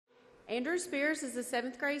Andrew Spears is a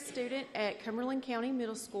 7th grade student at Cumberland County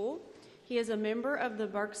Middle School. He is a member of the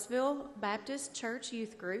Burkesville Baptist Church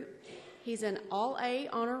Youth Group. He's an All-A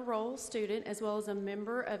Honor Roll student as well as a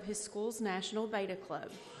member of his school's National Beta Club.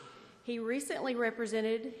 He recently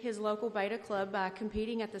represented his local Beta Club by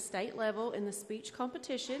competing at the state level in the speech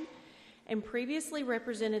competition and previously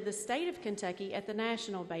represented the state of Kentucky at the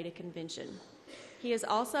National Beta Convention. He is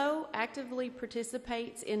also actively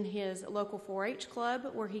participates in his local 4-H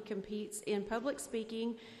club where he competes in public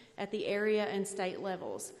speaking at the area and state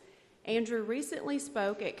levels. Andrew recently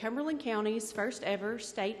spoke at Cumberland County's first ever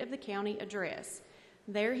State of the County address.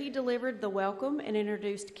 There he delivered the welcome and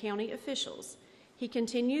introduced county officials. He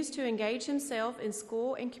continues to engage himself in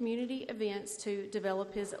school and community events to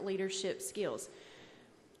develop his leadership skills.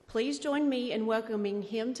 Please join me in welcoming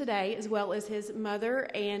him today, as well as his mother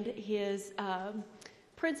and his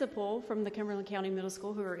principal from the Cumberland County Middle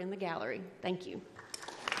School who are in the gallery. Thank you.